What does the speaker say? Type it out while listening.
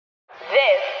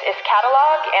This is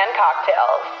Catalog and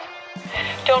Cocktails.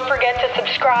 Don't forget to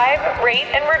subscribe, rate,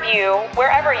 and review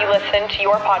wherever you listen to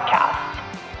your podcasts.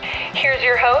 Here's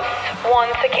your hosts, Juan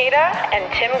Sequeda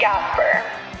and Tim Gasper.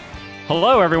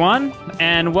 Hello, everyone,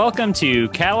 and welcome to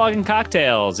Catalog and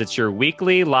Cocktails. It's your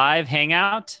weekly live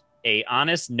hangout, a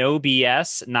honest, no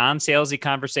BS, non-salesy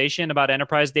conversation about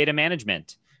enterprise data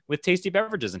management with tasty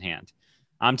beverages in hand.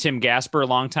 I'm Tim Gasper,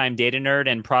 longtime data nerd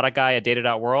and product guy at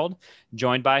data.world,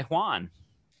 joined by Juan.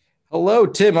 Hello,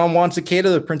 Tim. I'm Juan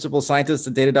Sequeda, the principal scientist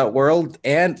at data.world,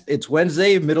 and it's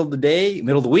Wednesday, middle of the day,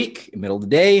 middle of the week, middle of the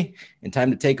day, and time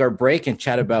to take our break and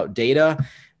chat about data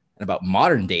and about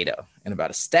modern data and about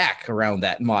a stack around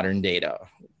that modern data,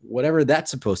 whatever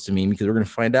that's supposed to mean, because we're going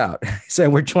to find out. So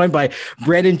we're joined by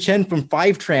Brandon Chen from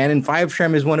Fivetran, and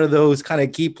Fivetran is one of those kind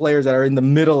of key players that are in the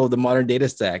middle of the modern data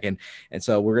stack. And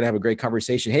so we're going to have a great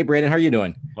conversation. Hey, Brandon, how are you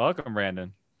doing? Welcome,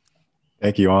 Brandon.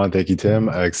 Thank you, Juan. Thank you, Tim.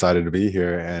 I'm excited to be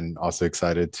here and also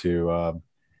excited to,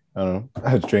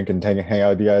 drink and hang out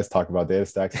with you guys, talk about data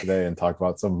stacks today and talk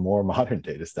about some more modern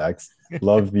data stacks.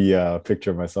 Love the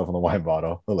picture of myself on the wine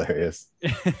bottle. Hilarious.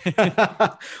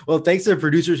 Well, thanks to the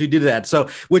producers who did that. So,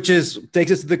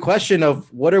 takes us to the question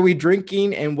of what are we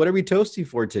drinking and what are we toasting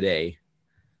for today?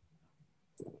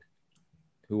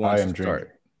 Who wants to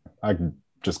start? I can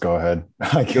just go ahead.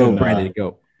 Go, Brandon,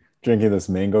 go. Drinking this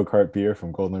Mango Cart beer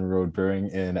from Golden Road Brewing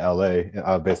in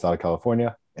LA, based out of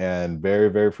California, and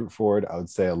very, very fruit forward. I would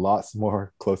say a lot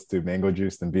more close to mango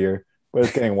juice than beer, but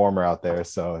it's getting warmer out there,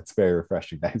 so it's very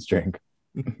refreshing. Nice drink.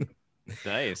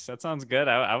 Nice. That sounds good.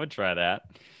 I would try that.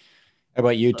 How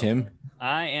about you, Tim?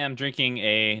 I am drinking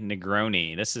a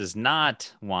Negroni. This is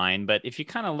not wine, but if you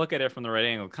kind of look at it from the right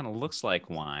angle, it kind of looks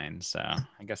like wine. So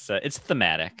I guess it's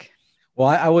thematic.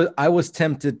 Well, I was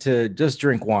tempted to just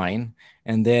drink wine.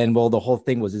 And then, the whole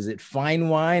thing was, is it fine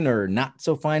wine or not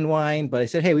so fine wine? But I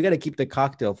said, hey, we got to keep the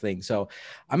cocktail thing. So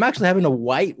I'm actually having a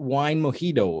white wine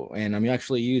mojito, and I'm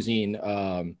actually using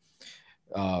the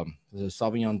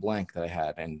Sauvignon Blanc that I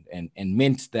had and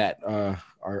mint that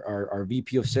our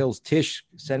VP of sales, Tish,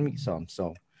 sent me some.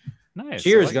 So nice.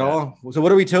 Cheers, y'all. So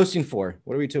what are we toasting for?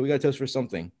 We got to toast for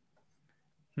something.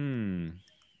 Brandon,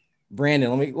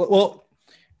 Brandon,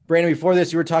 before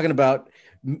this, you were talking about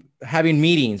having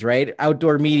meetings, right?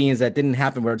 Outdoor meetings that didn't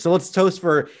happen. So let's toast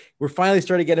for, we're finally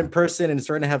starting to get in person and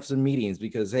starting to have some meetings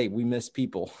because, hey, we miss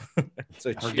people.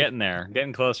 So we're getting there,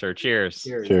 getting closer. Cheers.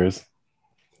 Cheers.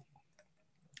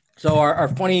 So our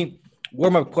funny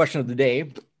warm-up question of the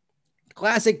day,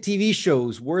 classic TV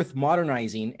shows worth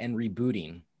modernizing and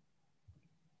rebooting.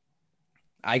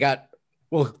 Again,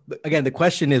 the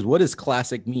question is, what does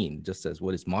classic mean? It just says,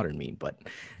 what does modern mean? But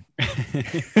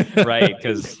right,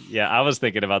 because I was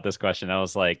thinking about this question. I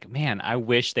was like, man, I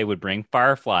wish they would bring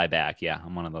Firefly back. Yeah,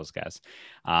 I'm one of those guys.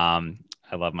 I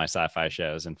love my sci-fi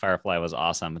shows, and Firefly was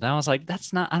awesome. But then I was like,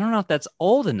 I don't know if that's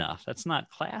old enough. That's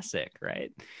not classic,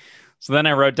 right? So then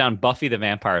I wrote down Buffy the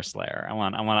Vampire Slayer. I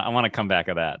want to come back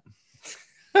to that.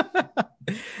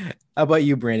 How about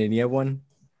you, Brandon? You have one?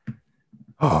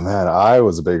 Oh man, I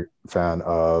was a big fan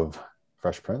of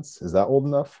Fresh Prince. Is that old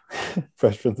enough?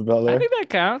 Fresh Prince of Bel-Air. I think that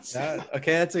counts.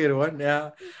 Okay, that's a good one.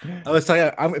 Yeah, I was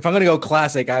talking. If I'm going to go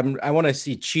classic, I want to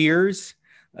see Cheers,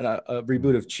 a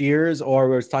reboot of Cheers, or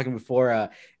we were talking before.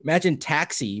 Imagine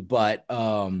Taxi, but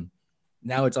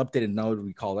now it's updated. Now what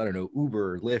we call it? I don't know,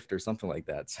 Uber, or Lyft, or something like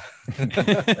that.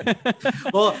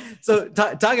 So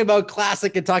talking about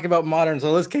classic and talking about modern.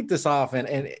 So let's kick this off.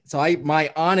 And so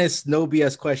my honest, no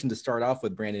BS question to start off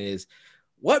with, Brandon, is,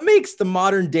 what makes the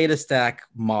modern data stack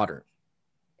modern?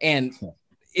 And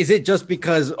is it just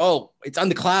because, it's on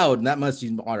the cloud and that must be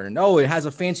modern? No, it has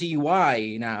a fancy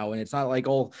UI now, and it's not like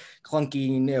old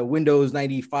clunky Windows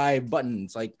 95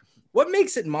 buttons. Like, what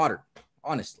makes it modern,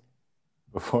 honestly?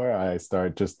 Before I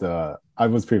start, I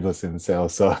was previously in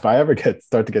sales, so if I ever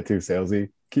start to get too salesy,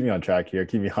 keep me on track here.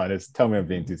 Keep me honest. Tell me I'm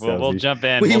being too salesy. We'll jump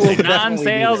in. We'll say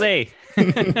non-salesy.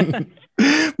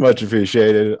 Much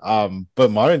appreciated.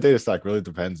 But modern data stack really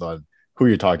depends on who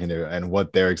you're talking to and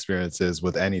what their experience is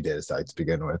with any data stack to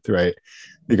begin with, right?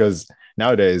 Because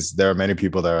nowadays there are many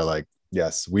people that are like,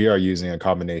 yes, we are using a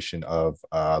combination of,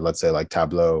 let's say like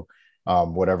Tableau,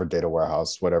 whatever data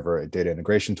warehouse, whatever data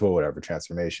integration tool, whatever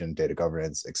transformation, data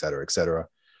governance, et cetera, et cetera.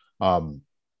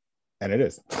 And it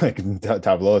is like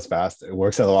Tableau is fast. It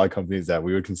works at a lot of companies that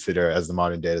we would consider as the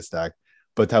modern data stack.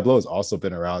 But Tableau has also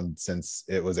been around since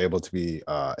it was able to be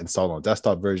installed on a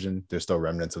desktop version. There's still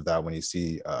remnants of that when you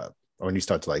see, when you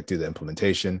start to like do the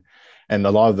implementation. And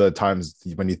a lot of the times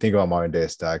when you think about modern data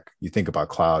stack, you think about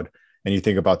cloud and you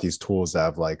think about these tools that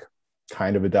have like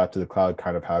kind of adapted to the cloud,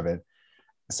 kind of haven't.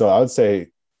 So I would say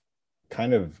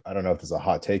kind of, I don't know if there's a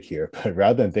hot take here, but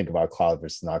rather than think about cloud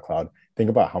versus not cloud, think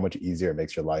about how much easier it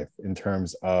makes your life in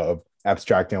terms of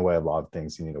abstracting away a lot of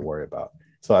things you need to worry about.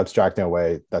 So abstracting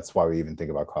away, that's why we even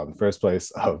think about cloud in the first place.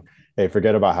 Of, hey,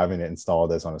 forget about having to install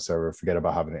this on a server, forget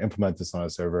about having to implement this on a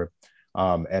server,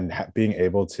 and being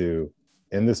able to,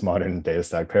 in this modern data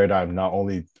stack paradigm, not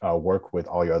only work with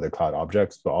all your other cloud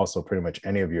objects, but also pretty much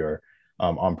any of your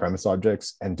on-premise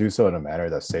objects, and do so in a manner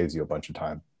that saves you a bunch of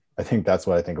time. I think that's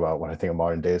what I think about when I think of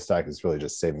modern data stack, is really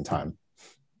just saving time.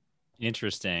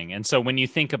 Interesting. And so when you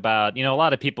think about, a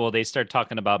lot of people, they start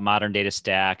talking about modern data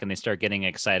stack and they start getting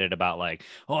excited about like,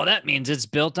 oh, that means it's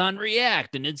built on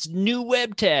React and it's new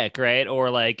web tech, right? Or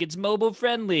like it's mobile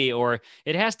friendly, or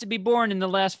it has to be born in the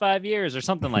last 5 years or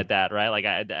something like that, right? Like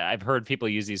I've heard people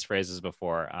use these phrases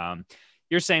before.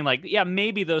 You're saying like, yeah,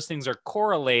 maybe those things are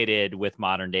correlated with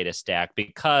modern data stack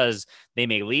because they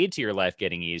may lead to your life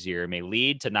getting easier, may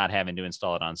lead to not having to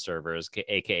install it on servers,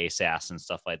 aka SaaS and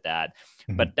stuff like that.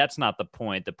 Mm-hmm. But that's not the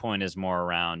point. The point is more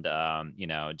around,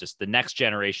 just the next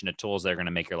generation of tools that are going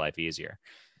to make your life easier.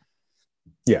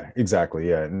 Yeah, exactly.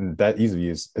 Yeah, and that ease of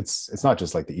use, it's not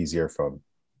just like the easier from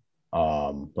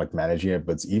like managing it,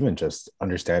 but it's even just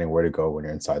understanding where to go when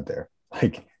you're inside there.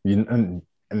 Like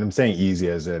and I'm saying easy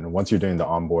as in once you're doing the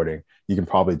onboarding, you can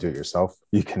probably do it yourself.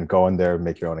 You can go in there,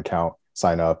 make your own account,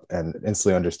 sign up, and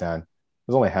instantly understand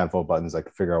there's only a handful of buttons that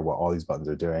can figure out what all these buttons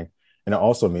are doing. And it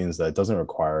also means that it doesn't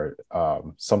require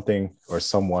something or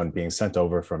someone being sent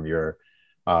over from your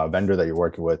vendor that you're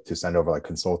working with to send over like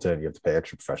consultant. You have to pay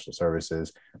extra professional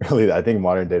services. Really, I think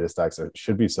modern data stacks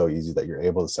should be so easy that you're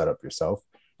able to set up yourself.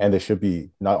 And they should be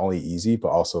not only easy, but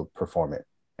also performant.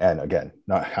 And again,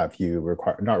 not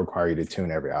require you to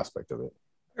tune every aspect of it.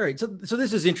 All right, so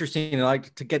this is interesting. I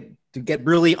like to get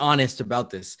really honest about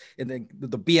this. And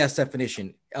the BS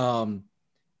definition,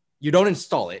 you don't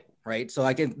install it, right? So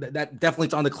that definitely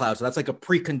it's on the cloud. So that's like a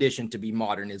precondition to be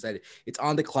modern, is that it's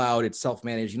on the cloud, it's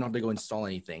self-managed. You don't have to go install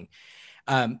anything.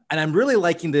 And I'm really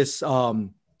liking this.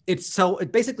 It's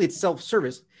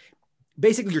self-service.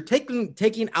 Basically, you're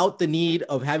taking out the need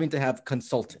of having to have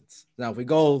consultants. Now, if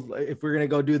we're going to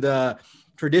go do the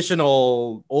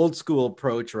traditional old school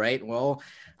approach, right? Well,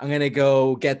 I'm going to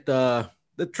go get the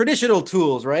traditional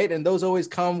tools, right? And those always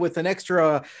come with an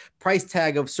extra price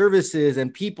tag of services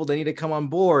and people that need to come on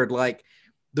board. Like,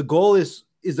 the goal is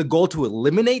the goal to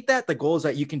eliminate that? The goal is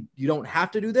that you don't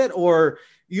have to do that? Or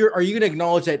are you going to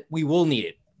acknowledge that we will need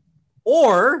it?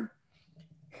 Or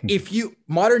if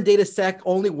modern data stack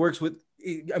only works with,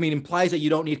 implies that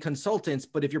you don't need consultants,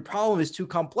 but if your problem is too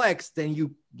complex, then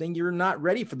you're not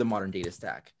ready for the modern data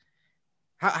stack.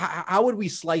 How would we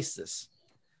slice this?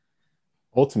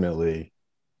 Ultimately,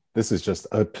 this is just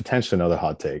a potential another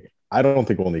hot take. I don't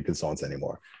think we'll need consultants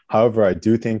anymore. However, I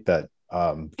do think that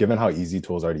given how easy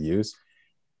tools are to use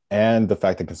and the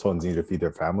fact that consultants need to feed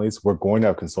their families, we're going to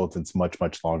have consultants much,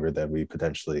 much longer than we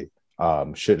potentially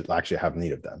should actually have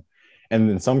need of them. And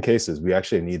in some cases, we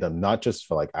actually need them not just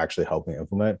for like actually helping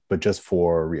implement, but just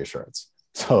for reassurance.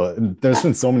 So there's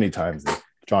been so many times,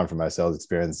 John, from my sales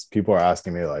experience, people are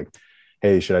asking me like,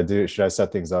 hey, should I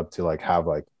set things up to like have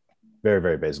like very,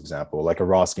 very basic example, like a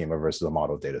raw schema versus a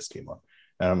model data schema?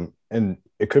 And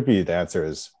it could be the answer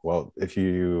is, well, if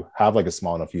you have like a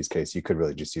small enough use case, you could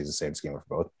really just use the same schema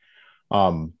for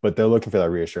both. But they're looking for that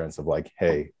reassurance of like,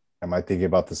 hey, am I thinking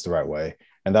about this the right way?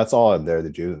 And that's all I'm there to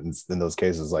do. In those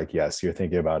cases, like, yes, you're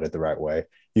thinking about it the right way.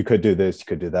 You could do this, you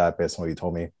could do that based on what you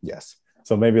told me. Yes.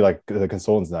 So maybe like the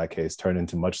consultants in that case turn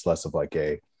into much less of like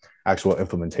a actual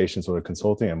implementation sort of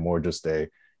consulting and more just hey,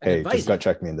 just gut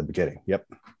check me in the beginning. Yep.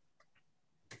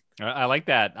 I like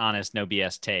that honest, no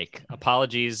BS take.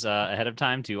 Apologies ahead of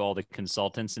time to all the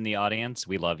consultants in the audience.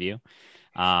 We love you.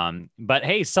 But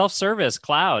hey, self-service,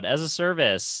 cloud as a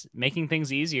service, making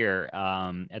things easier.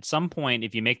 At some point,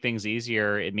 if you make things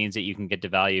easier, it means that you can get to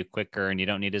value quicker and you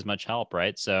don't need as much help,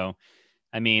 right? So,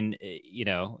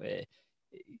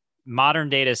 modern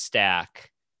data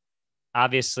stack,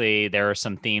 obviously there are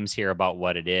some themes here about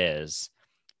what it is.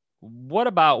 What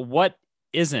about what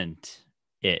isn't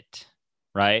it,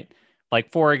 right?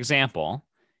 Like, for example,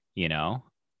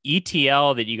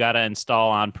 ETL that you got to install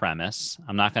on premise.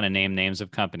 I'm not going to name names of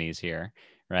companies here,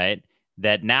 right?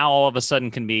 That now all of a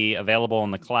sudden can be available in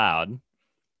the cloud.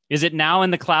 Is it now in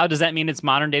the cloud? Does that mean it's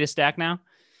modern data stack now?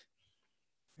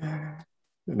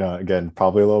 No, again,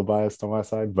 probably a little biased on my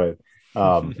side, but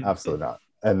absolutely not.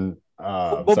 And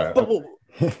sorry.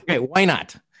 Okay, why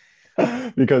not?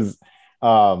 Because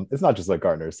it's not just like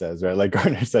Gartner says, right? Like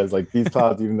Gartner says, like these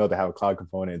clouds, even though they have a cloud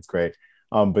component, it's great.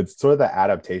 But sort of the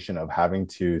adaptation of having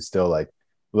to still like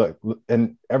look,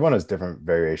 and everyone has different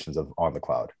variations of on the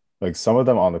cloud. Like some of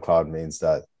them on the cloud means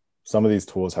that some of these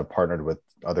tools have partnered with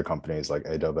other companies like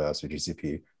AWS or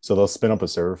GCP. So they'll spin up a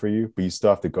server for you, but you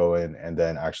still have to go in and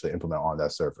then actually implement on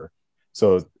that server.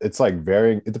 So it's like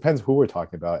varying. It depends who we're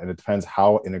talking about, and it depends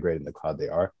how integrated in the cloud they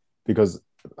are. Because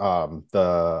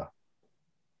the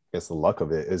I guess the luck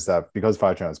of it is that because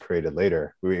Fivetran was created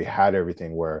later, we had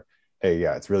everything where, hey,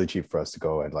 yeah, it's really cheap for us to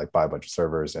go and like buy a bunch of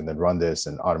servers and then run this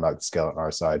and automatically scale it on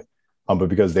our side. But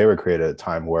because they were created at a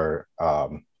time where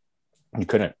you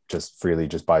couldn't just freely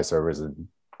just buy servers and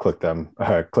click them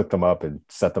up and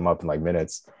set them up in like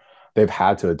minutes, they've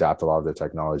had to adapt a lot of their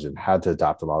technology and had to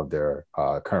adapt a lot of their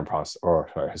current process or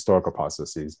historical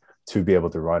processes to be able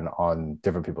to run on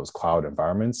different people's cloud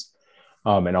environments.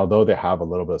 And although they have a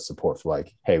little bit of support for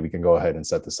like, hey, we can go ahead and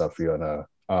set this up for you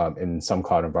in some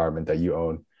cloud environment that you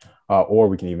own, or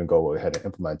we can even go ahead and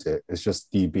implement it. It's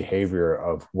just the behavior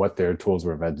of what their tools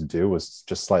were meant to do was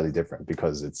just slightly different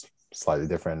because it's slightly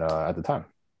different at the time.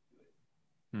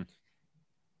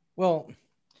 Well,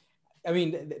 I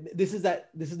mean, this is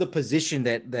the position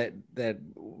that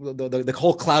the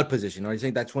whole cloud position. I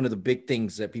think that's one of the big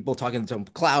things that people talking to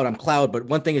cloud. I'm cloud, but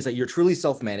one thing is that you're truly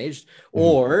self-managed,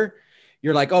 or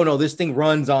you're like, oh no, this thing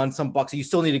runs on some box. So you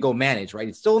still need to go manage, right?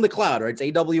 It's still in the cloud, right? It's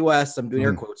AWS. I'm doing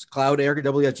air quotes, cloud,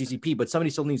 AWS, GCP, but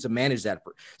somebody still needs to manage that.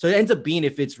 So it ends up being,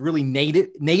 if it's really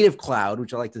native cloud,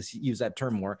 which I like to use that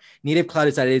term more. Native cloud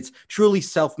is that it's truly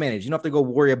self-managed. You don't have to go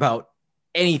worry about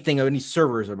anything or any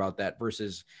servers about that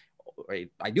versus.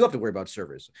 Right, I do have to worry about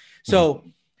servers. So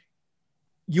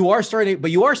you are starting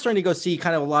to go see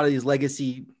kind of a lot of these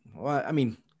legacy. Well, I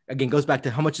mean, again, goes back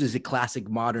to how much is it classic,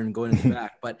 modern, going in the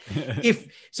back. But if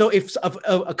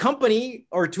a company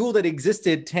or a tool that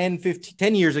existed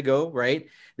 10 years ago, right,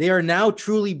 they are now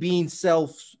truly being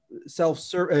not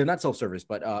self-service,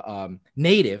 but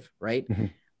native, right?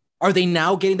 Are they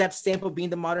now getting that stamp of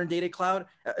being the modern data cloud,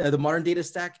 the modern data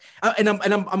stack? And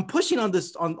I'm pushing on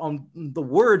this on the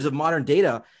words of modern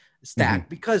data stack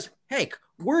because heck,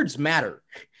 words matter.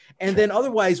 And then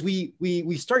otherwise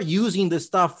we start using this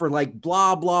stuff for like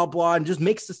blah blah blah and just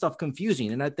makes the stuff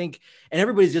confusing. And I think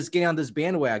everybody's just getting on this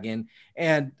bandwagon.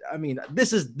 And I mean,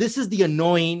 this is the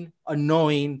annoying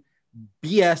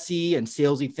BSE and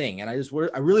salesy thing. And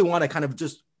I really want to kind of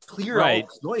just clear all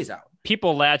this noise out.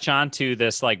 People latch onto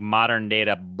this like modern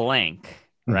data blank,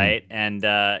 right? And,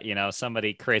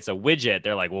 somebody creates a widget.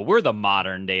 They're like, well, we're the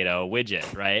modern data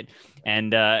widget, right?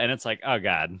 And it's like, oh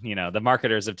God, the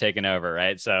marketers have taken over,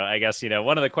 right? So I guess,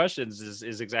 one of the questions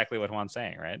is exactly what Juan's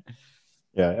saying, right?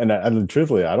 Yeah. And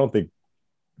truthfully, I don't think,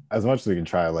 as much as we can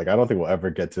try, like, I don't think we'll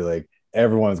ever get to like,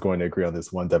 everyone's going to agree on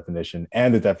this one definition,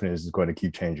 and the definition is going to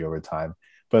keep changing over time.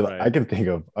 But I can think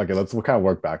of, okay, we'll kind of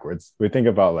work backwards. We think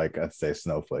about like, let's say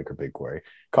Snowflake or BigQuery,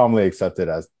 commonly accepted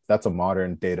as that's a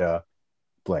modern data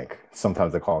blank.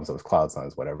 Sometimes they call themselves cloud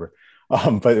science, whatever.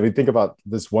 But we think about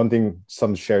this one thing,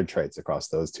 some shared traits across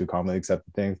those two commonly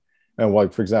accepted things. And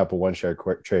like, for example, one shared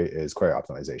trait is query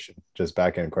optimization, just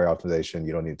backend query optimization.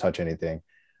 You don't need to touch anything.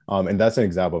 And that's an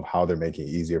example of how they're making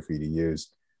it easier for you to use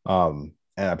and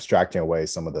abstracting away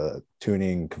some of the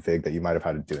tuning config that you might have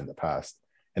had to do in the past.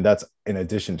 And that's in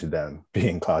addition to them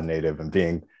being cloud native and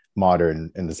being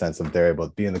modern in the sense of they're able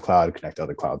to be in the cloud, connect to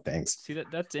other cloud things. See,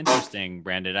 that's interesting,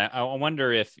 Brandon. I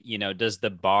wonder if, does the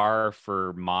bar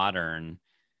for modern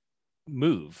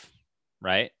move,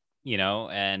 right?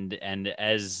 And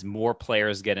as more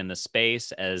players get in the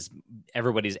space, as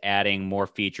everybody's adding more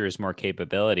features, more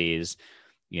capabilities,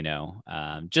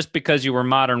 just because you were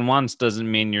modern once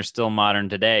doesn't mean you're still modern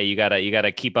today. You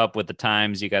gotta keep up with the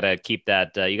times. You gotta keep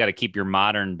that. You gotta keep your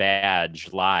modern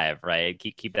badge live, right?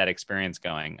 Keep that experience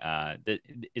going.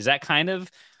 Is that kind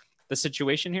of the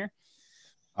situation here?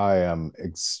 I am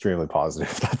extremely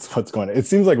positive that's what's going on. It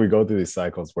seems like we go through these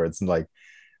cycles where it's like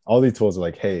all these tools are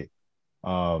like, hey,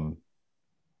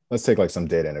 let's take like some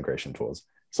data integration tools.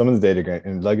 Some of the data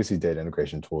and legacy data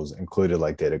integration tools included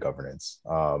like data governance,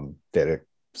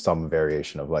 some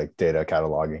variation of like data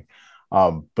cataloging.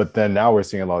 But then now we're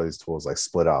seeing a lot of these tools like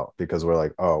split out because we're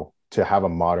like, oh, to have a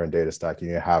modern data stack, you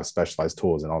need to have specialized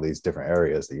tools in all these different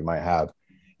areas that you might have.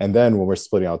 And then when we're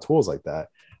splitting out tools like that,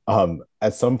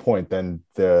 at some point, then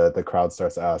the crowd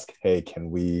starts to ask, hey,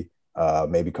 can we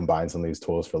maybe combine some of these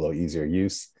tools for a little easier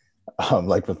use?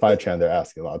 Like with Fivetran, they're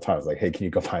asking a lot of times, like, hey, can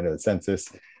you combine it with Census?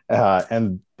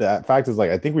 And the fact is,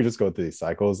 like, I think we just go through these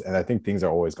cycles, and I think things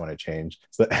are always going to change.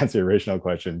 So to answer your original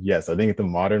question, yes, I think the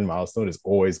modern milestone is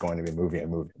always going to be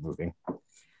moving.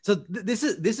 So this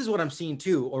is what I'm seeing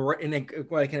too, and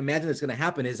what I can imagine that's going to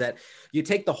happen is that you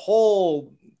take the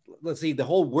whole, let's see, the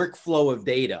whole workflow of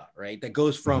data, right? That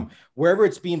goes from wherever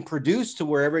it's being produced to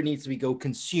wherever it needs to be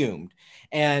consumed,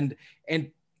 and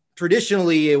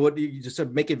traditionally, it would, you just to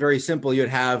make it very simple, you'd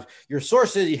have your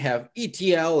sources, you have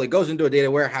ETL, it goes into a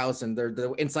data warehouse, and they're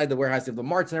inside the warehouse, you have the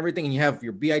marts and everything, and you have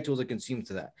your BI tools that consume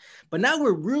to that. But now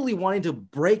we're really wanting to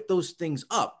break those things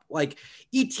up. Like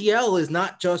ETL is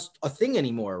not just a thing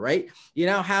anymore, right? You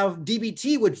now have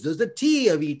DBT, which does the T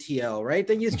of ETL, right?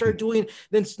 Then you start doing,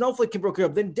 then Snowflake can break it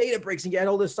up, then Databricks, and you add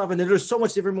all this stuff, and then there's so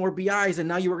much different more BIs, and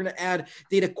now you were going to add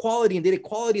data quality, and data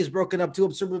quality is broken up to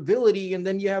observability, and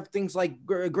then you have things like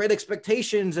great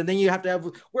expectations, and then you have to have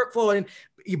workflow, and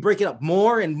you break it up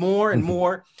more and more and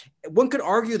more. One could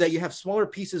argue that you have smaller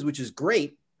pieces, which is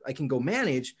great, I can go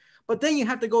manage, but then you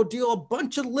have to go do a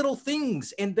bunch of little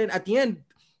things, and then at the end,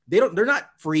 they're not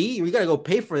free. You got to go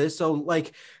pay for this. So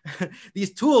like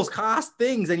these tools cost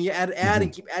things, and you add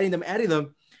and keep adding them.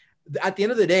 At the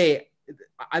end of the day,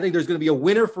 I think there's going to be a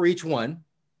winner for each one.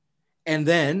 And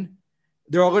then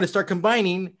they're all going to start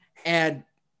combining, and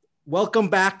welcome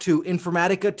back to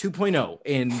Informatica 2.0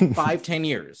 in 5-10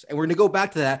 years. And we're going to go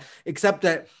back to that, except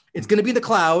that it's going to be the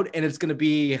cloud, and it's going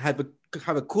to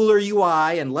have a cooler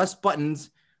UI and less buttons.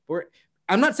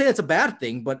 I'm not saying it's a bad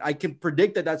thing, but I can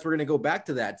predict that we're going to go back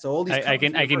to that. So all these I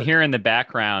can hear in the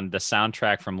background the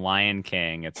soundtrack from Lion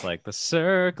King. It's like the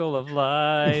circle of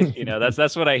life.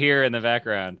 That's what I hear in the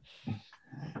background.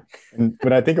 And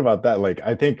when I think about that, like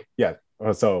I think, yeah.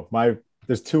 So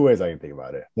there's two ways I can think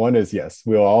about it. One is, yes,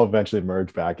 we'll all eventually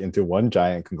merge back into one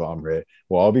giant conglomerate.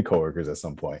 We'll all be coworkers at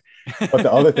some point. But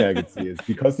the other thing I can see is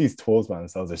because these tools by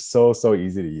themselves are so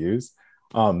easy to use,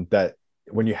 that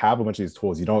when you have a bunch of these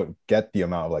tools, you don't get the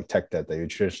amount of like tech debt that you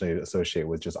traditionally associate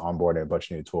with just onboarding a bunch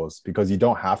of new tools, because you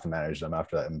don't have to manage them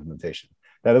after that implementation.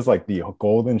 That is like the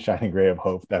golden shining ray of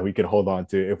hope that we could hold on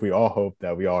to if we all hope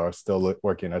that we are still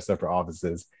working in our separate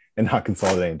offices and not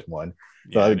consolidating into one.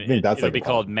 So I think that's it'll be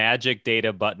called Magic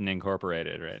Data Button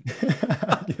Incorporated, right?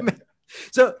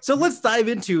 So let's dive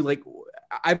into, like,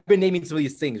 I've been naming some of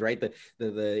these things, right?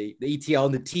 The ETL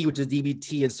and the T, which is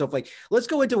DBT and stuff. Like, let's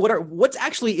go into what's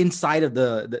actually inside of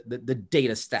the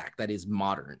data stack that is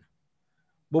modern.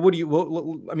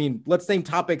 Let's name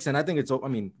topics, and I think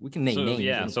we can name names.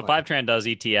 Yeah, so Fivetran does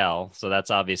ETL, so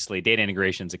that's obviously data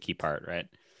integration is a key part, right?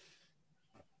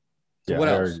 So what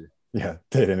else? Yeah,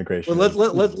 data integration. Well,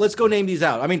 let's go name these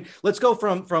out. I mean, let's go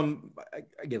from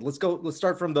again. Let's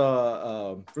start from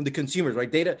the consumers,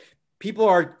 right? Data. People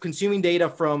are consuming data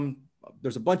from.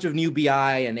 There's a bunch of new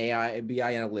BI and AI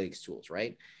BI analytics tools,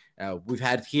 right? We've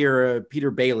had here Peter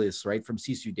Bayless, right, from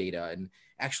Sisu Data, and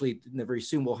actually very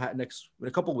soon we'll have in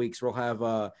a couple of weeks we'll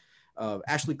have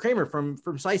Ashley Kramer from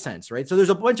Sisense, right? So there's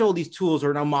a bunch of all these tools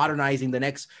are now modernizing the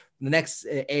next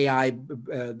AI,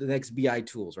 the next BI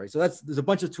tools, right? So there's a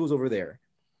bunch of tools over there,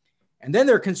 and then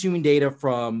they're consuming data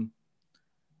from,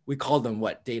 we call them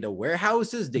what? Data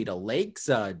warehouses, data lakes,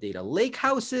 data lake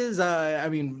houses.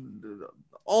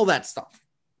 All that stuff,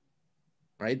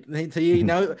 right?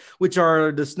 Now, which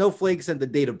are the snowflakes and the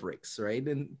data bricks, right?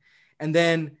 And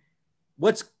then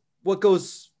what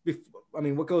goes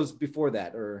before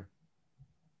that, or?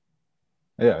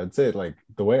 Yeah, I'd say like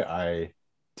the way I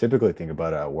typically think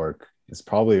about it at work is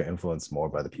probably influenced more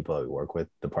by the people that we work with,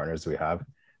 the partners we have.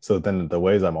 So then the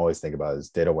ways I'm always thinking about is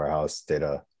data warehouse,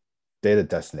 data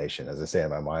destination, as I say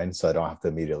in my mind. So I don't have to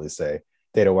immediately say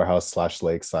data warehouse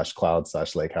 /lake /cloud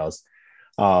 /lake house.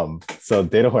 So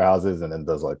data warehouses, and then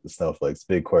does like the Snowflakes,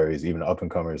 BigQueries, even up and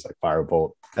comers like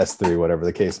Firebolt, S3, whatever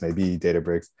the case may be,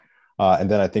 Databricks. And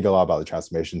then I think a lot about the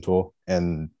transformation tool.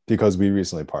 And because we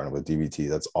recently partnered with DBT,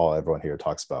 that's all everyone here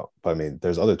talks about. But I mean,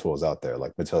 there's other tools out there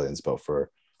like Matillion's built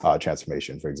for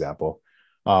transformation, for example.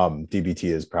 DBT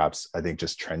is perhaps, I think,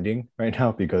 just trending right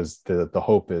now because the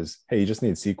hope is, hey, you just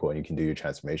need SQL and you can do your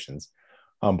transformations.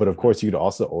 But of course, you could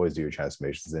also always do your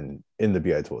transformations in the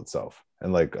BI tool itself.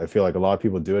 And like, I feel like a lot of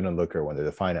people do it in Looker when they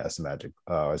define it as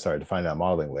define that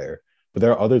modeling layer. But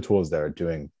there are other tools that are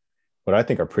doing what I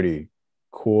think are pretty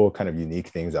cool, kind of unique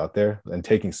things out there and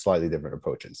taking slightly different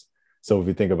approaches. So if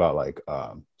you think about like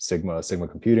Sigma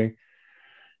Computing,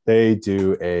 they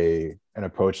do an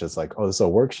approach that's like, oh, this is a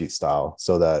worksheet style,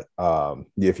 so that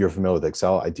if you're familiar with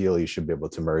Excel, ideally you should be able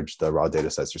to merge the raw data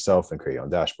sets yourself and create your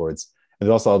own dashboards. And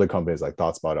there's also other companies like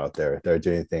ThoughtSpot out there that are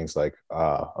doing things like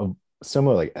a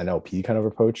similar like NLP kind of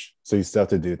approach. So you still have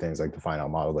to do things like define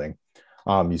out modeling.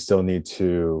 You still need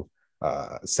to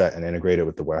set and integrate it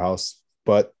with the warehouse.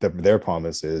 But their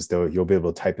promise is you'll be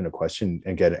able to type in a question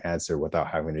and get an answer without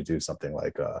having to do something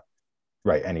like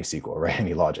write any SQL, write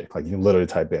any logic. Like you can literally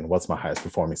type in what's my highest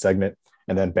performing segment,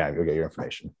 and then bam, you'll get your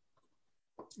information.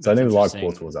 So I think there's a lot of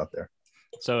cool tools out there.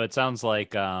 So it sounds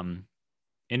like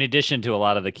In addition to a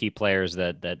lot of the key players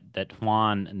that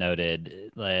Juan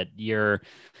noted, that you're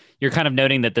kind of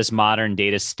noting that this modern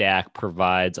data stack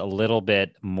provides a little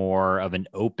bit more of an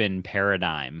open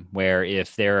paradigm, where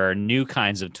if there are new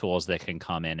kinds of tools that can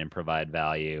come in and provide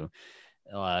value,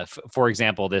 for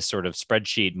example, this sort of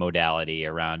spreadsheet modality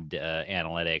around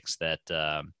analytics,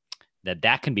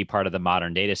 that can be part of the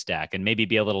modern data stack and maybe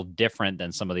be a little different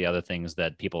than some of the other things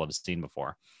that people have seen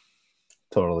before.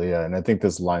 Totally, yeah. And I think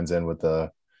this lines in with the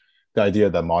idea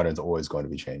that modern is always going to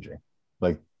be changing.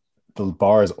 Like the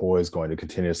bar is always going to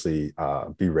continuously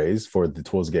be raised for the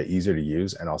tools to get easier to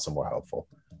use and also more helpful.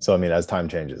 So, I mean, as time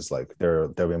changes, like there'll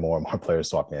be more and more players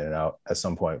swapping in and out. At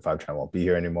some point, Fivetran won't be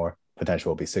here anymore. Potentially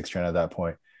will be Sixtran at that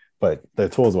point, but the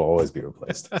tools will always be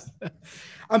replaced.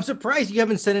 I'm surprised you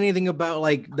haven't said anything about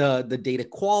like the data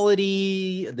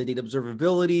quality, the data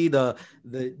observability,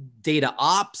 the data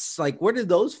ops. Like, where did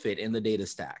those fit in the data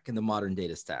stack, in the modern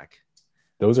data stack?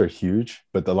 Those are huge,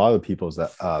 but a lot of the people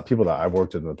that I've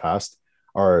worked with in the past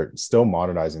are still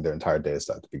modernizing their entire data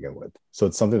stack to begin with. So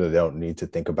it's something that they don't need to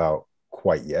think about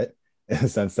quite yet, in the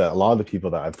sense that a lot of the people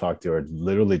that I've talked to are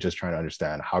literally just trying to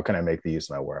understand, how can I make the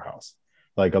use of my warehouse?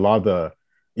 Like a lot of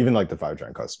even like the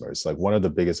Fivetran customers, like one of the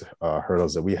biggest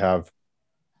hurdles that we have,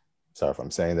 sorry if I'm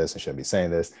saying this, I shouldn't be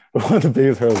saying this, but one of the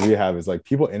biggest hurdles we have is like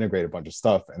people integrate a bunch of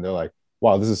stuff and they're like,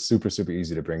 wow, this is super, super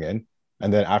easy to bring in.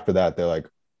 And then after that, they're like,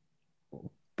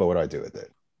 but what do I do with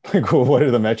it? Like, what are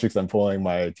the metrics I'm pulling?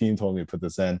 My team told me to put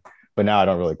this in, but now I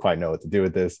don't really quite know what to do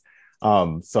with this.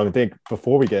 So I think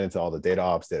before we get into all the data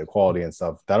ops, data quality and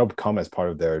stuff, that'll come as part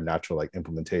of their natural like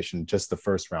implementation. Just the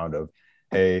first round of,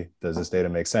 hey, does this data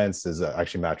make sense? Does it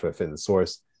actually match what fit in the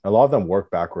source? And a lot of them work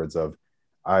backwards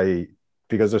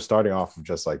because they're starting off of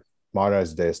just like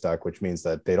modernized data stack, which means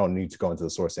that they don't need to go into the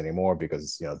source anymore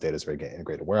because, data is already getting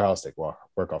integrated warehouse. They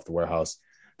work off the warehouse.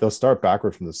 They'll start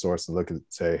backward from the source and look and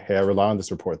say, hey, I rely on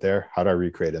this report there. How do I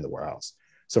recreate it in the warehouse?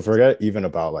 So forget even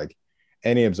about like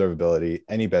any observability,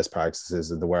 any best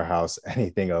practices in the warehouse,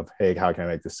 anything of, hey, how can I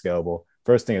make this scalable?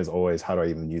 First thing is always, how do I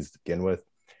even use it to begin with?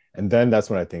 And then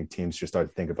that's when I think teams should start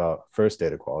to think about first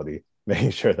data quality, making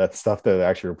sure that the stuff that they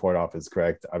actually report off is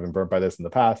correct. I've been burnt by this in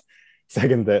the past.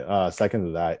 Second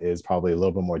to that is probably a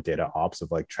little bit more data ops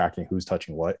of like tracking who's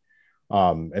touching what.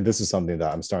 And this is something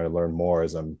that I'm starting to learn more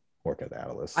as I'm working as an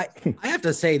analyst. I have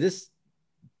to say, this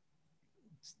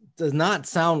does not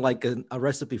sound like a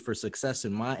recipe for success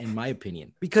in my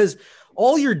opinion, because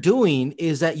all you're doing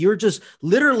is that you're just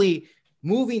literally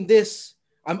moving this.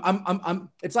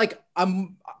 It's like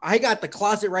I got the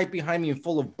closet right behind me and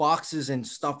full of boxes and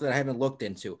stuff that I haven't looked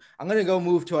into. I'm going to go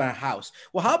move to a house.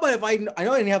 Well, how about if I know I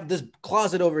didn't have this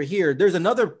closet over here. There's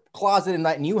another closet in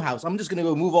that new house. I'm just going to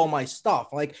go move all my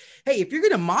stuff. Like, hey, if you're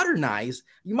going to modernize,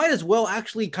 you might as well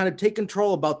actually kind of take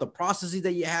control about the processes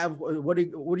that you have. What are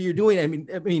you doing?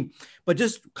 I mean, but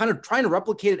just kind of trying to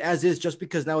replicate it as is just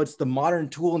because now it's the modern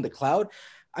tool in the cloud.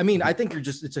 I mean, I think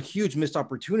it's a huge missed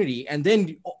opportunity. And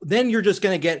then you're just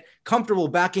going to get comfortable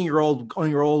back in your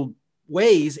old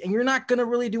ways, and you're not going to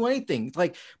really do anything. It's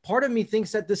like, part of me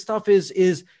thinks that this stuff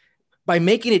is by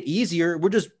making it easier,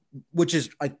 which is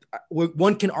like,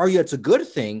 one can argue it's a good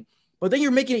thing, but then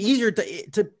you're making it easier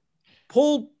to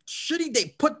pull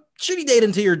put shitty data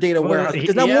into your data warehouse,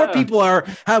 because now more people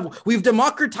we've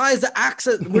democratized the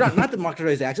access. We're not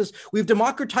democratized the access. We've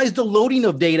democratized the loading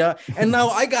of data. And now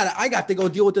I got to go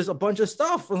deal with a bunch of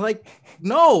stuff. I'm like,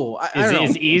 no,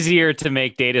 it's easier to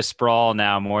make data sprawl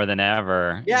now more than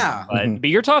ever. Yeah. But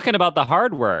you're talking about the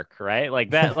hard work, right? Like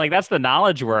that, like that's the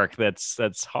knowledge work.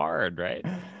 That's hard, right?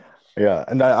 Yeah.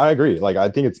 And I agree. Like, I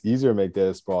think it's easier to make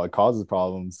data sprawl. It causes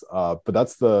problems. But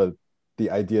that's the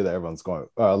idea that everyone's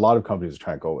a lot of companies are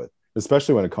trying to go with,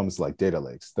 especially when it comes to like data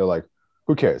lakes. They're like,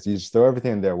 who cares? You just throw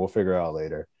everything in there. We'll figure it out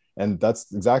later. And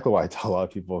that's exactly why I tell a lot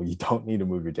of people, you don't need to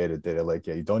move your data lake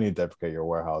yet. You don't need to deprecate your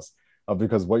warehouse,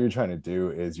 because what you're trying to do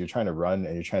is you're trying to run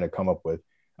and you're trying to come up with,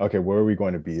 okay, where are we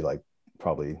going to be like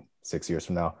probably 6 years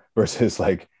from now, versus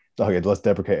like, okay, let's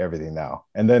deprecate everything now.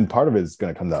 And then part of it is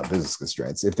going to come down to business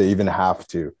constraints, if they even have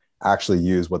to actually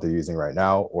use what they're using right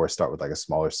now, or start with like a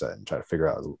smaller set and try to figure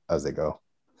out as they go.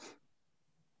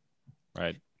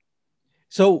 Right.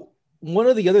 So one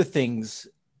of the other things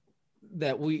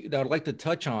that I'd like to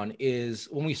touch on is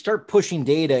when we start pushing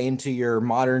data into your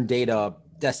modern data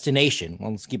destination. Well,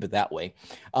 let's keep it that way.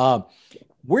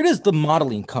 Where does the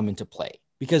modeling come into play?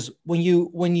 Because when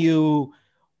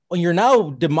you're now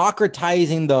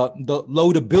democratizing the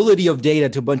loadability of data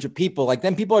to a bunch of people, like,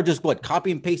 then people are just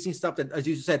copy and pasting stuff that, as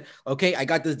you said, okay, I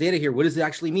got this data here. What does it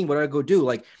actually mean? What do I go do?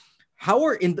 Like, how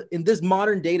are in this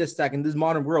modern data stack, in this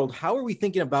modern world, how are we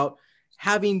thinking about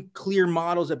having clear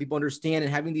models that people understand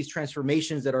and having these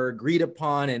transformations that are agreed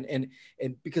upon, and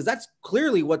because that's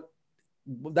clearly what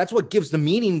gives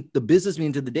the business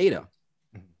meaning to the data.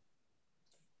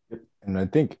 And I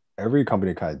think every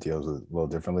company kind of deals with it a little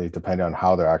differently depending on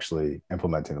how they're actually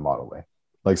implementing the modeling.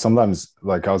 Like sometimes,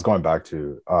 like I was going back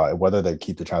to whether they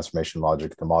keep the transformation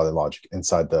logic, the modeling logic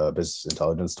inside the business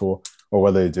intelligence tool, or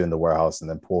whether they do it in the warehouse and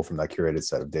then pull from that curated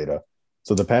set of data.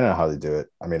 So depending on how they do it,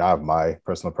 I mean, I have my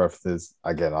personal preferences.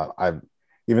 Again, I've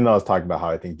even though I was talking about how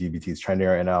I think DBT is trending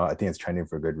right now, I think it's trending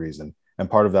for a good reason. And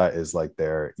part of that is like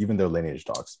their lineage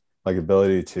docs, like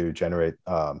ability to generate,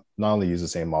 not only use the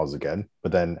same models again,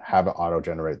 but then have it auto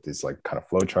generate this like kind of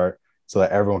flow chart so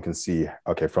that everyone can see,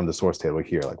 okay, from the source table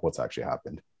here, like what's actually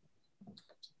happened.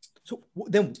 So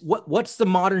then what's the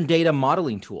modern data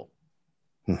modeling tool?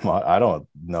 I don't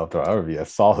know if there'll ever be a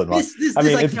solid model. I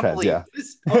mean, it depends. Yeah.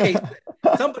 Okay.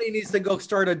 Somebody needs to go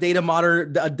start a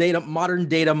modern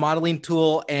data modeling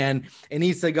tool and it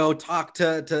needs to go talk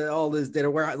to all this data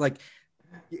where like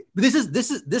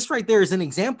this right there is an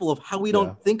example of how we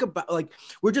don't think about, like,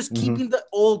 we're just keeping the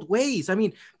old ways. I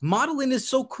mean, modeling is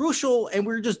so crucial and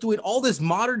we're just doing all this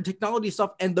modern technology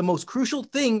stuff. And the most crucial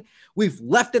thing, we've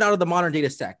left it out of the modern data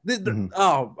stack.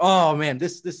 Oh man,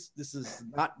 this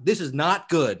is not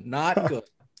good. Not good.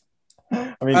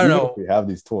 I mean, even if we have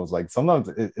these tools, like sometimes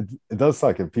it does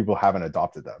suck if people haven't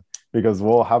adopted them, because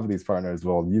we'll have these partners,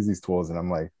 we'll use these tools and I'm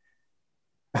like,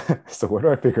 so where do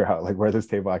I figure out like where this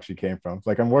table actually came from?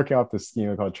 Like I'm working off this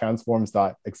schema called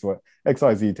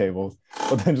transforms.xyz tables,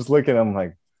 but then just looking, I'm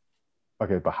like,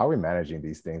 okay, but how are we managing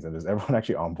these things? And is everyone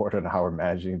actually on board on how we're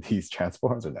managing these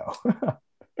transforms or no?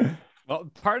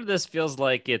 Well, part of this feels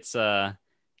like it's a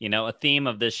theme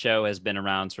of this show has been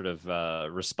around sort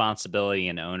of responsibility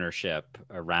and ownership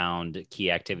around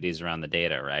key activities around the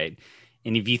data, right?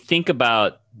 And if you think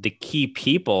about the key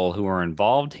people who are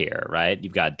involved here, right?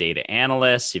 You've got data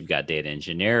analysts, you've got data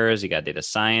engineers, you got data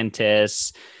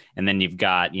scientists, and then you've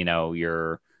got,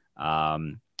 your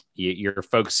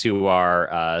folks who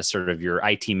are sort of your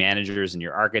IT managers and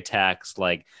your architects.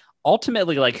 Like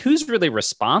ultimately, like who's really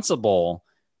responsible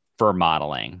for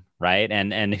modeling, right?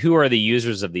 And who are the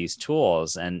users of these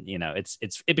tools? And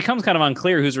it becomes kind of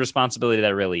unclear whose responsibility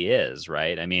that really is,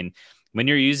 right? I mean, when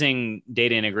you're using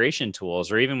data integration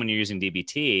tools, or even when you're using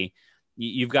DBT,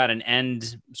 you've got an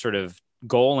end sort of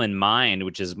goal in mind,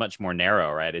 which is much more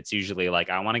narrow, right? It's usually like,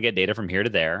 I want to get data from here to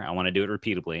there. I want to do it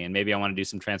repeatably. And maybe I want to do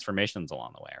some transformations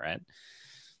along the way, right?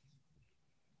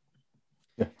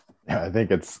 Yeah, I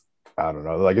think I don't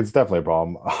know, like it's definitely a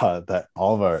problem that a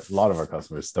lot of our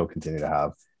customers still continue to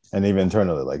have. And even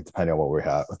internally, like depending on what we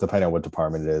have, depending on what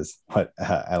department it is, what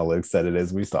analytics set it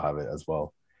is, we still have it as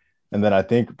well. And then I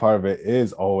think part of it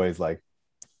is always like,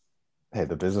 hey,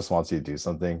 the business wants you to do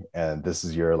something, and this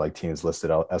is your like team's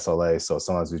listed out SLA. So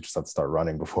sometimes we just have to start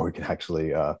running before we can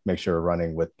actually make sure we're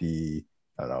running with the,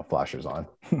 I don't know, flashers on.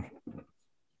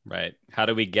 Right. How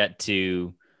do we get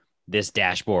to this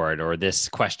dashboard or this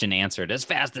question answered as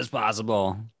fast as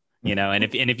possible? And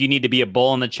if you need to be a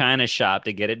bull in the china shop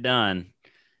to get it done,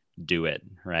 do it,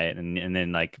 right? And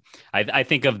then like I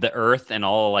think of the Earth and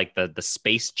all like the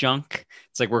space junk.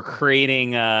 It's like we're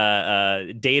creating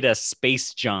data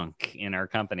space junk in our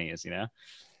companies, Yeah,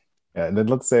 and then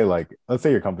let's say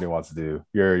your company wants to do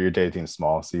your data team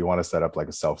small, so you want to set up like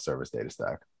a self-service data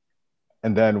stack.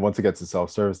 And then once it gets to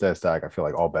self-service data stack, I feel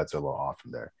like all bets are a little off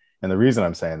from there. And the reason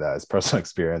I'm saying that is personal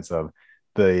experience of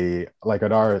like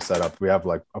at our setup, we have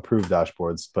like approved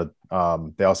dashboards, but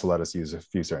they also let us use a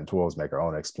few certain tools, make our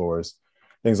own explorers,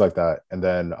 things like that. And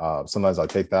then sometimes I'll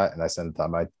take that and I send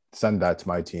that to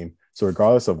my team. So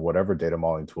regardless of whatever data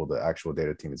modeling tool the actual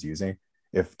data team is using,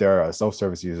 if there are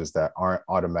self-service users that aren't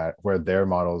automatic, where their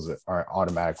models aren't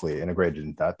automatically integrated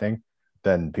into that thing,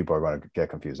 then people are going to get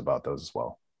confused about those as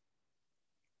well.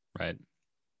 Right.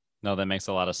 No, that makes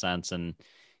a lot of sense. And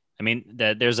I mean,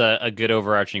 there's a good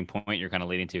overarching point you're kind of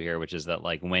leading to here, which is that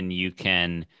like when you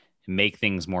can make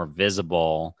things more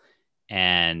visible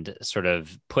and sort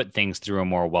of put things through a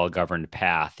more well-governed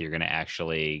path, you're going to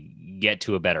actually get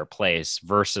to a better place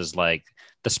versus like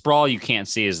the sprawl you can't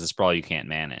see is the sprawl you can't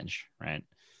manage, right?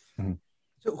 Mm-hmm.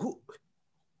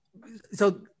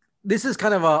 So this is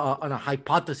kind of a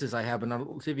hypothesis I have, and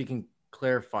I'll see if you can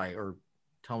clarify or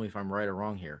tell me if I'm right or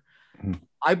wrong here. Mm-hmm.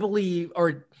 I believe,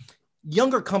 or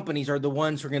younger companies are the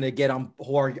ones who are going to get on,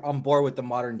 who are on board with the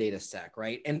modern data stack,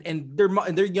 right? And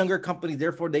they're younger companies,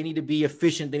 therefore they need to be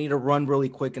efficient. They need to run really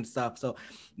quick and stuff. So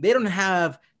they don't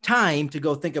have time to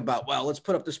go think about, well, let's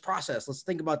put up this process. Let's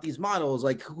think about these models.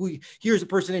 Like, here's the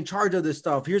person in charge of this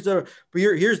stuff. Here's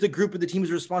the group of the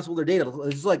teams responsible for their data.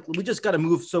 It's like, we just got to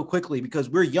move so quickly because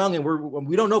we're young and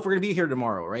we don't know if we're going to be here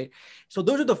tomorrow, right? So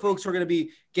those are the folks who are going to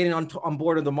be getting on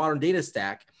board of the modern data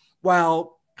stack,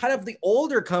 while kind of the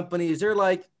older companies, they're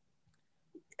like,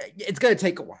 it's going to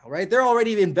take a while, right? They're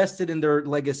already invested in their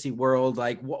legacy world.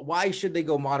 Like, why should they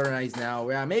go modernize now?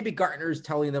 Yeah, maybe Gartner's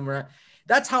telling them.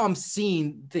 That's how I'm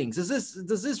seeing things. Does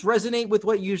this resonate with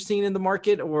what you've seen in the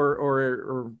market,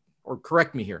 or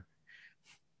correct me here?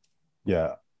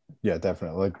 Yeah,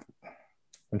 definitely. Like,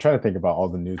 I'm trying to think about all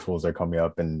the new tools that are coming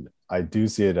up, and I do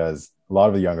see it as a lot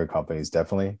of the younger companies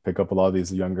definitely pick up a lot of these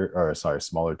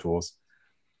smaller tools,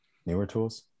 newer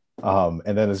tools. And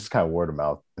then it's just kind of word of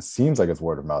mouth. It seems like it's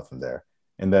word of mouth from there.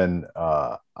 And then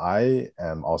I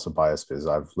am also biased because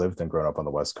I've lived and grown up on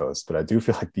the West Coast, but I do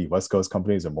feel like the West Coast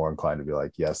companies are more inclined to be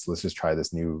like, yes, let's just try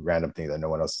this new random thing that no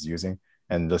one else is using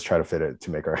and just try to fit it to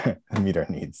make our meet our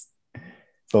needs.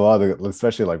 So a lot of the,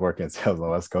 especially like working in sales on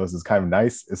the West Coast, is kind of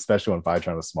nice, especially when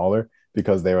Fivetran was smaller,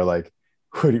 because they were like,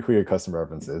 who are your customer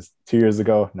references? 2 years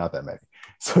ago, not that many.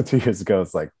 So 2 years ago,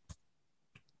 it's like,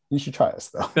 you should try us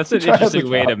though. That's an interesting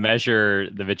way to measure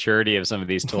the maturity of some of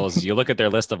these tools. You look at their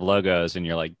list of logos and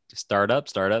you're like, startup.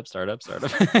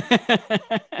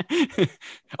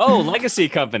 Oh, legacy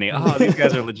company. Oh, these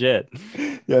guys are legit.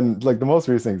 Yeah, and like the most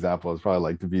recent example is probably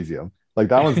like Division. Like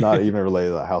that one's not even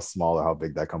related to how small or how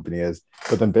big that company is,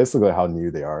 but then basically how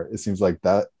new they are. It seems like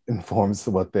that informs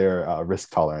what their risk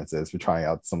tolerance is for trying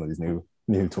out some of these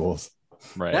new tools.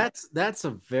 Right. That's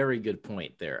a very good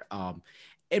point there.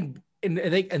 And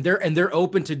they're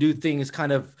open to do things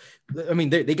kind of, I mean,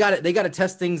 they got to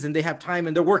test things and they have time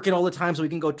and they're working all the time. So we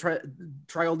can go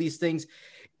try all these things.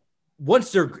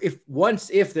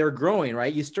 If they're growing,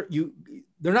 right,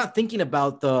 they're not thinking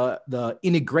about the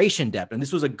integration depth. And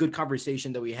this was a good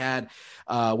conversation that we had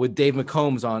with Dave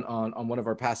McCombs on one of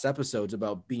our past episodes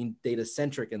about being data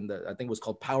centric. And I think it was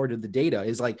called Power to the Data,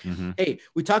 is like, hey,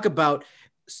 we talk about,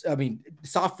 I mean,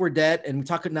 software debt, and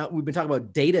we've been talking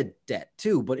about data debt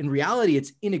too, but in reality,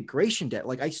 it's integration debt.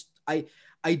 Like I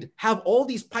have all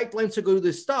these pipelines to go to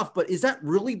this stuff, but is that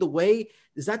really the way?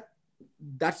 Is that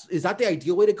the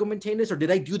ideal way to go maintain this? Or did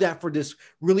I do that for this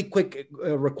really quick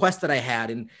request that I had?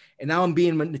 And now I'm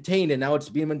being maintained, and now it's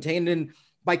being maintained and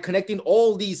by connecting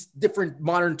all these different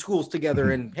modern tools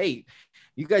together. And hey,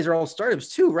 you guys are all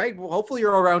startups too, right? Well, hopefully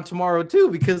you're around tomorrow too,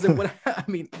 because I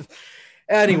mean,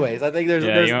 anyways, I think there's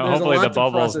hopefully a lot the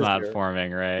bubble's not here.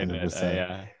 forming, right?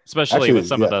 Yeah. Especially actually, with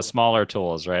some of the smaller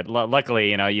tools, right?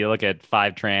 Luckily, you look at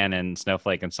Fivetran and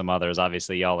Snowflake and some others.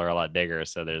 Obviously, y'all are a lot bigger,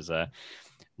 so there's a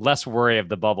less worry of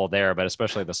the bubble there. But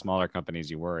especially the smaller companies,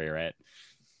 you worry, right?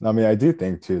 I mean, I do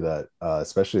think too that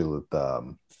especially with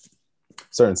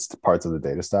certain parts of the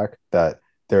data stack, that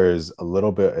there's a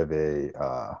little bit of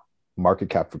a market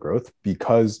cap for growth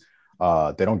because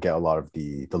they don't get a lot of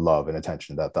the love and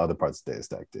attention that the other parts of the data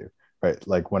stack do, right?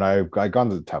 Like when I gone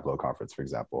to the Tableau conference, for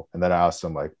example, and then I asked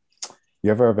them like, you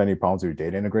ever have any problems with your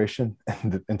data integration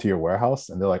into your warehouse?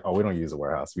 And they're like, oh, we don't use a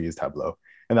warehouse, we use Tableau.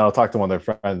 And then I'll talk to one of their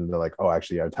friends and they're like, oh,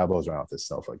 actually, our Tableau's run off this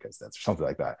Snowflake instance or something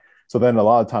like that. So then a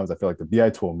lot of times I feel like the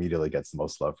BI tool immediately gets the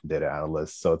most love from data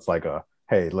analysts. So it's like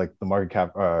hey, like the market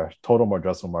cap, total more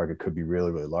addressable market could be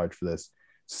really, really large for this.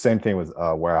 Same thing with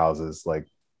warehouses. Like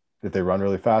if they run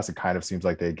really fast, it kind of seems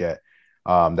like they get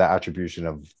that attribution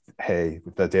of, hey,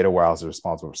 the data warehouse is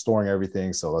responsible for storing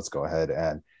everything. So let's go ahead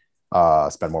and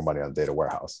spend more money on the data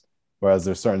warehouse. Whereas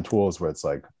there's certain tools where it's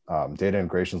like data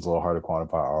integration is a little hard to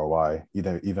quantify ROI,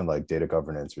 even like data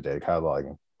governance or data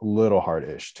cataloging, a little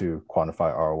hard-ish to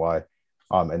quantify ROI,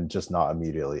 and just not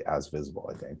immediately as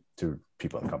visible, I think, to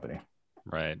people in the company.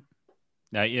 Right.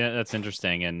 Now, yeah, that's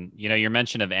interesting. And, your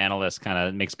mention of analysts kind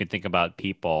of makes me think about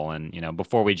people. And,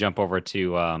 before we jump over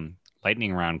to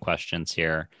lightning round questions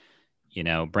here,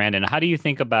 Brandon, how do you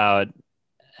think about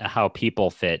how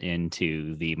people fit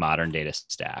into the modern data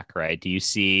stack, right? Do you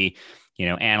see,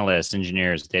 analysts,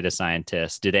 engineers, data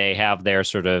scientists, do they have their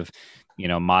sort of,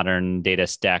 modern data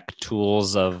stack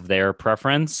tools of their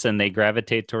preference and they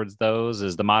gravitate towards those?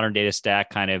 Is the modern data stack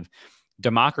kind of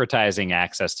democratizing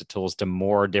access to tools to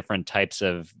more different types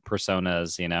of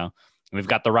personas? We've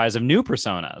got the rise of new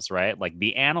personas, right? Like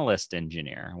the analyst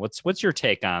engineer. What's your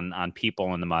take on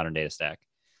people in the modern data stack?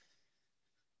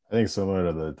 I think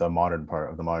similar to the modern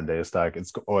part of the modern data stack,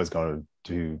 it's always going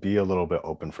to be a little bit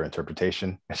open for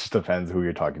interpretation. It just depends who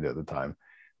you're talking to at the time.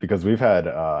 because we've had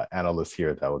analysts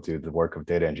here that will do the work of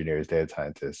data engineers, data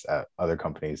scientists at other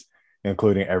companies,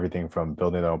 including everything from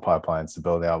building their own pipelines to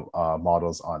building out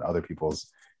models on other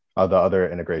people's the other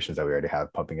integrations that we already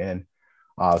have pumping in.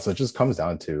 So it just comes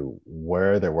down to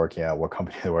where they're working at, what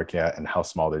company they're working at, and how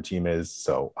small their team is.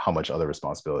 So how much other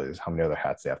responsibilities, how many other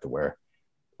hats they have to wear.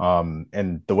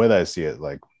 And the way that I see it,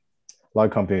 like a lot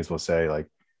of companies will say like,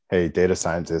 hey, data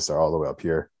scientists are all the way up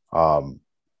here.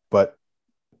 But,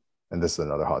 and this is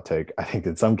another hot take, I think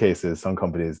in some cases, some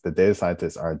companies, the data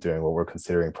scientists aren't doing what we're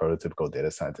considering prototypical data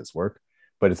scientist work,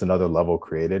 but it's another level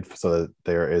created so that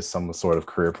there is some sort of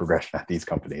career progression at these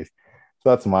companies. So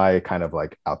that's my kind of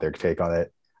like out there take on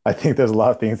it. I think there's a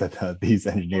lot of things that these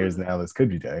engineers and analysts could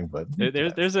be doing, but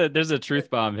there's a truth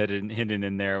bomb hidden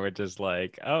in there, which is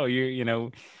like, oh,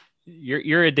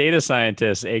 you're a data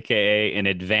scientist, aka an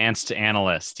advanced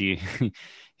analyst.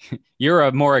 You're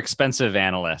a more expensive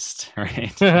analyst,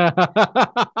 right?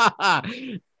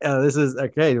 This is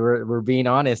okay. We're being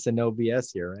honest and no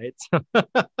BS here, right?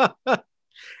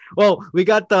 Well, we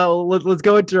got let's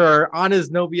go into our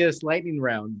honest no BS lightning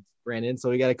round, Brandon.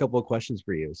 So we got a couple of questions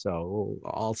for you. So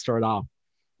I'll start off.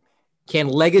 Can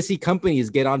legacy companies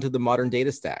get onto the modern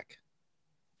data stack?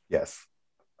 Yes.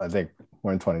 I think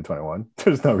we're in 2021.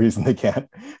 There's no reason they can't.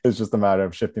 It's just a matter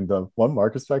of shifting the one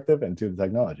market perspective and two, the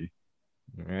technology.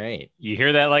 All right. You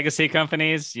hear that, legacy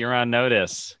companies? You're on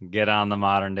notice. Get on the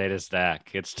modern data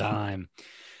stack. It's time.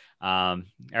 All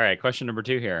right. Question number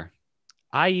 2 here.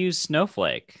 I use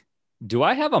Snowflake. Do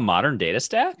I have a modern data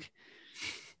stack?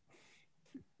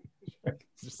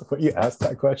 Just the way you asked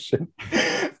that question.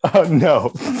 No.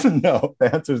 The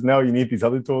answer is no. You need these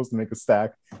other tools to make a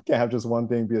stack. You can't have just one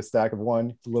thing be a stack of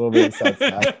one. It's a little bit of a sad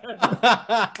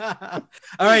stack.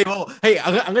 All right. Well, hey,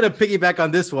 I'm going to piggyback on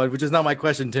this one, which is not my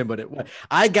question, Tim, but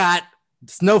I got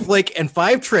Snowflake and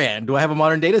Fivetran. Do I have a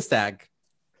modern data stack?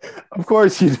 Of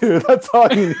course you do. That's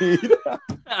all you need.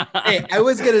 Hey,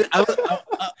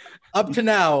 up to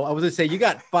now, I was gonna say you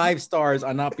got 5 stars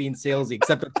on not being salesy,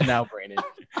 except up to now, Brandon.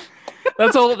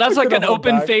 That's like an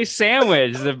open-faced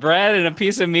sandwich. The bread and a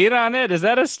piece of meat on it. Is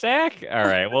that a stack? All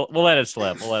right, we'll let it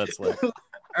slip. All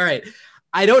right.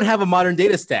 I don't have a modern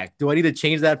data stack. Do I need to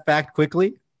change that fact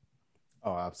quickly?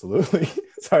 Oh, absolutely.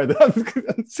 Sorry, that was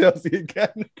salesy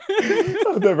again.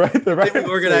 the right.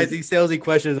 Organize these salesy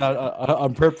questions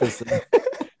on purpose.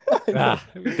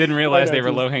 Didn't realize they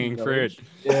were low-hanging fruit.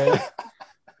 Yeah.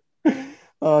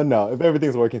 No, if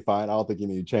everything's working fine, I don't think you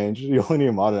need to change. You only need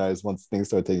to modernize once things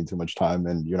start taking too much time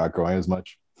and you're not growing as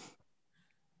much.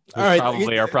 All right.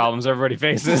 Probably our problems everybody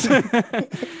faces.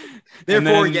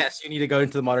 Therefore, yes, you need to go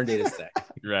into the modern data stack.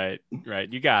 Right.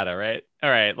 You got it, right? All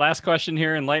right. Last question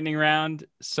here in lightning round.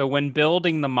 So when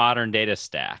building the modern data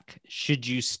stack, should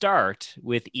you start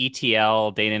with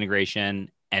ETL, data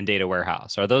integration, and data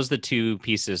warehouse? Are those the 2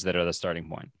 pieces that are the starting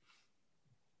point?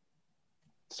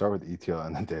 Start with ETL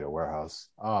and then data warehouse.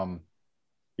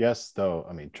 Yes, though,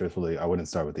 I mean, truthfully, I wouldn't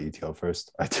start with the ETL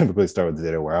first. I typically start with the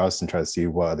data warehouse and try to see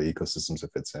what other ecosystems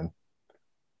it fits in.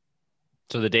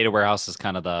 So the data warehouse is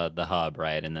kind of the hub,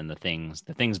 right? And then the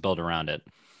things built around it.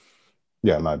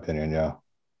 Yeah, in my opinion, yeah.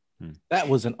 That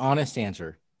was an honest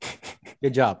answer.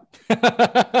 Good job.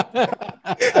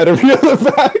 I don't reel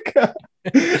it back.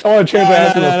 I want to change my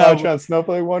answer to the Fivetran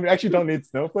Snowflake one. You actually don't need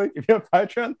Snowflake. If you have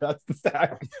Fivetran, that's the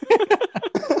stack.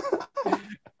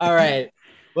 All right.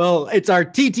 Well, it's our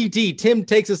TTT. Tim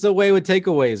takes us away with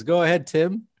takeaways. Go ahead,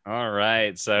 Tim. All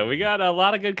right. So we got a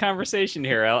lot of good conversation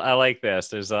here. I like this.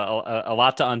 There's a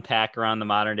lot to unpack around the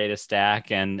modern data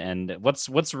stack and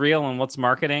what's real and what's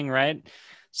marketing, right?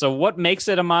 So what makes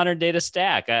it a modern data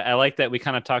stack? I like that we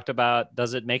kind of talked about,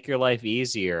 does it make your life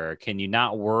easier? Can you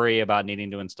not worry about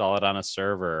needing to install it on a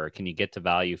server? Can you get to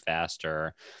value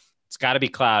faster? It's got to be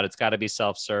cloud. It's got to be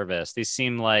self-service. These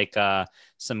seem like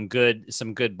some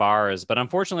good bars, but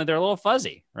unfortunately they're a little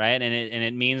fuzzy, right? And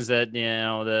it means that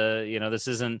this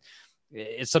isn't.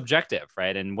 It's subjective,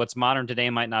 right? And what's modern today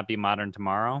might not be modern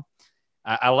tomorrow.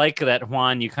 I like that,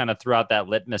 Juan, you kind of threw out that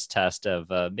litmus test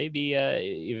of maybe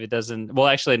if it doesn't. Well,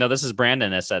 actually, no, this is Brandon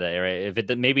that said it, right? If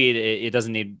it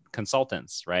doesn't need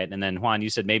consultants, right? And then Juan, you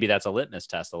said maybe that's a litmus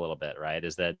test a little bit, right?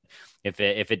 Is that if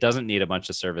it doesn't need a bunch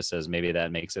of services, maybe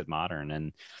that makes it modern.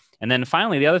 And then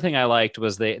finally, the other thing I liked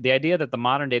was the idea that the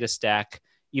modern data stack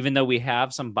even though we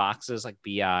have some boxes like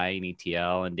BI and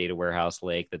ETL and data warehouse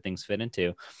lake that things fit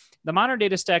into, the modern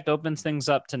data stack opens things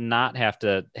up to not have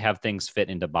to have things fit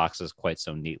into boxes quite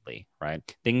so neatly, right?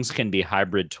 Things can be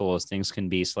hybrid tools. Things can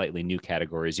be slightly new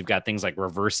categories. You've got things like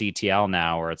reverse ETL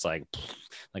now, where it's like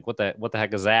what the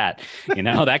heck is that?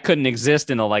 That couldn't exist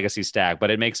in the legacy stack,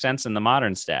 but it makes sense in the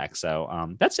modern stack.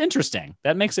 So that's interesting.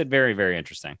 That makes it very, very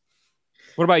interesting.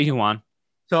 What about you, Juan?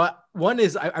 So one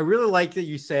is, I really like that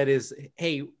you said is,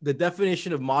 hey, the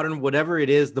definition of modern, whatever it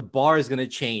is, the bar is going to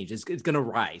change. It's going to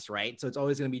rise, right? So it's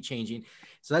always going to be changing.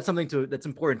 So that's something that's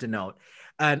important to note.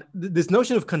 And this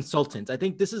notion of consultants, I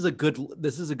think this is a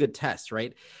good test,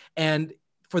 right? And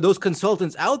for those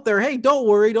consultants out there, hey, don't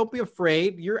worry, don't be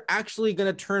afraid. You're actually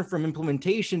going to turn from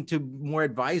implementation to more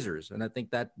advisors. And I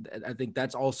think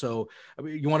that's also,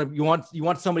 you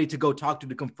want somebody to go talk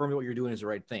to confirm that what you're doing is the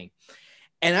right thing.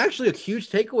 And actually, a huge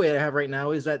takeaway I have right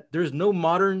now is that there's no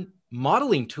modern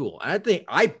modeling tool. And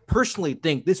I personally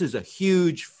think this is a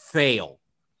huge fail.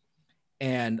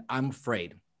 And I'm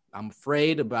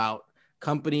afraid about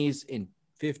companies in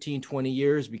 15, 20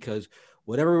 years, because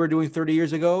whatever we were doing 30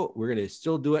 years ago, we're going to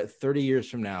still do it 30 years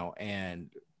from now. And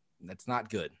that's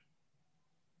not good.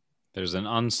 There's an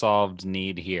unsolved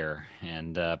need here,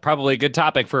 and probably a good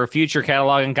topic for a future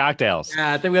catalog and cocktails.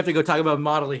 Yeah, I think we have to go talk about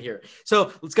modeling here.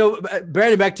 So let's go,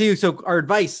 Brandon, back to you. So our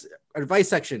advice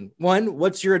section. One,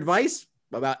 what's your advice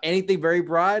about anything very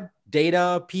broad,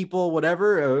 data, people,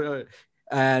 whatever?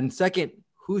 And second,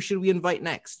 who should we invite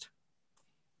next?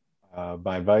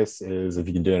 My advice is, if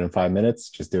you can do it in 5 minutes,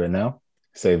 just do it now.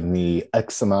 Save me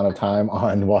X amount of time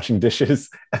on washing dishes,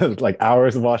 like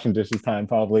hours of washing dishes time,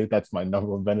 probably. That's my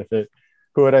number one benefit.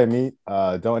 Who would I meet?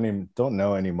 Don't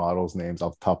know any models' names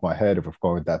off the top of my head if we're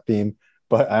going with that theme,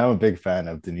 but I am a big fan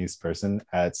of Denise Person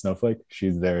at Snowflake.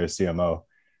 She's their CMO.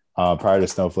 Prior to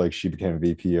Snowflake, she became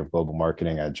VP of global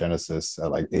marketing at Genesis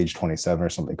at like age 27 or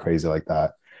something crazy like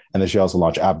that. And then she also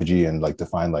launched Apogee and like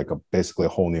defined like basically a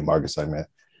whole new market segment.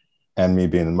 And me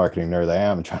being the marketing nerd I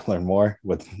am and trying to learn more,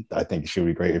 I think it should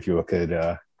be great if you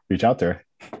could reach out to her.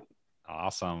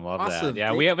 Awesome. Love that.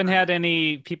 Yeah, we haven't had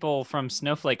any people from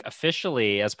Snowflake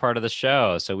officially as part of the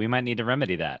show, so we might need to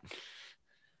remedy that.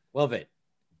 Love it.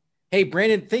 Hey,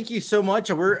 Brandon, thank you so much.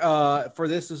 For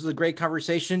this. This is a great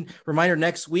conversation. Reminder,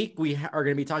 next week, we are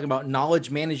going to be talking about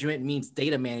knowledge management means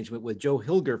data management with Joe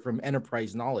Hilger from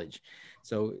Enterprise Knowledge.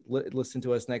 So listen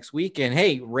to us next week. And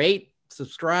hey, rate,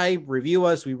 subscribe, review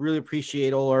us. We really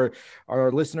appreciate all our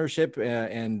listenership,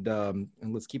 and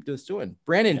let's keep this doing.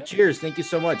 Brandon, cheers. Thank you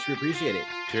so much. We appreciate it.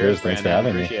 Cheers. Thanks for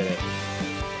having me. Appreciate it.